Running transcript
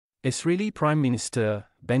Israeli Prime Minister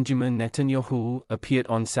Benjamin Netanyahu appeared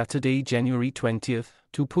on Saturday, January 20,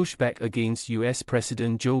 to push back against US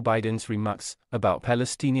President Joe Biden's remarks about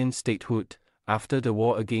Palestinian statehood after the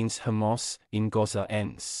war against Hamas in Gaza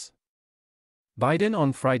ends. Biden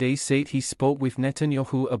on Friday said he spoke with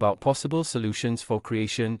Netanyahu about possible solutions for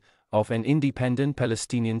creation of an independent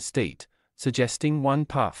Palestinian state, suggesting one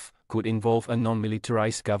path could involve a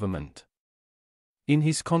non-militarized government. In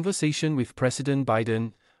his conversation with President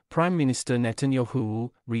Biden, Prime Minister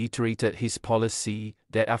Netanyahu reiterated his policy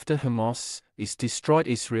that after Hamas is destroyed,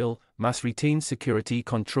 Israel must retain security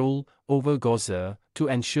control over Gaza to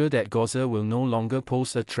ensure that Gaza will no longer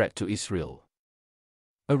pose a threat to Israel.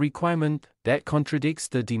 A requirement that contradicts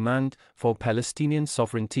the demand for Palestinian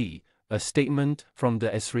sovereignty, a statement from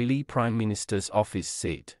the Israeli Prime Minister's office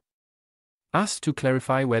said. Asked to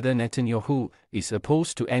clarify whether Netanyahu is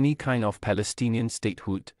opposed to any kind of Palestinian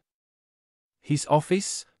statehood, his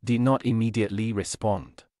office did not immediately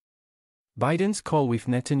respond. Biden's call with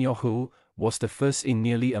Netanyahu was the first in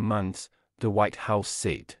nearly a month, the White House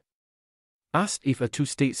said. Asked if a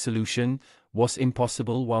two-state solution was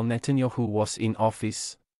impossible while Netanyahu was in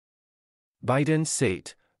office, Biden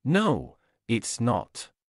said, "No, it's not."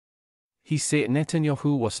 He said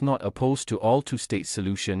Netanyahu was not opposed to all two-state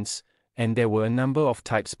solutions, and there were a number of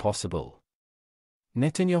types possible.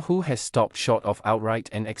 Netanyahu has stopped short of outright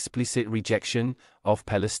and explicit rejection of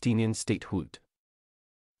Palestinian statehood.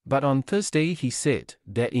 But on Thursday he said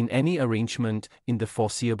that in any arrangement in the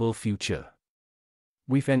foreseeable future,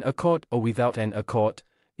 with an accord or without an accord,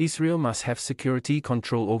 Israel must have security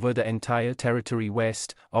control over the entire territory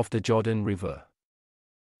west of the Jordan River.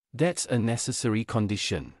 That's a necessary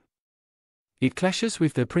condition. It clashes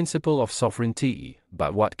with the principle of sovereignty,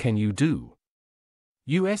 but what can you do?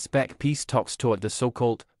 US-backed peace talks toward the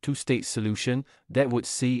so-called two-state solution that would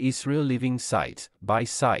see Israel living side by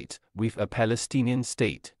side with a Palestinian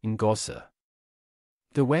state in Gaza.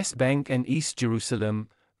 The West Bank and East Jerusalem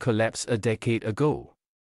collapsed a decade ago.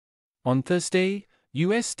 On Thursday,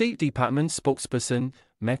 US State Department spokesperson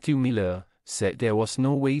Matthew Miller said there was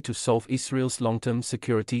no way to solve Israel's long-term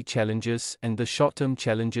security challenges and the short-term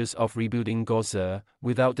challenges of rebuilding Gaza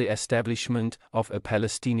without the establishment of a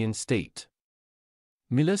Palestinian state.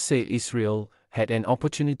 Miller said Israel had an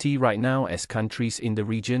opportunity right now as countries in the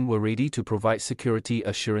region were ready to provide security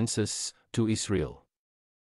assurances to Israel.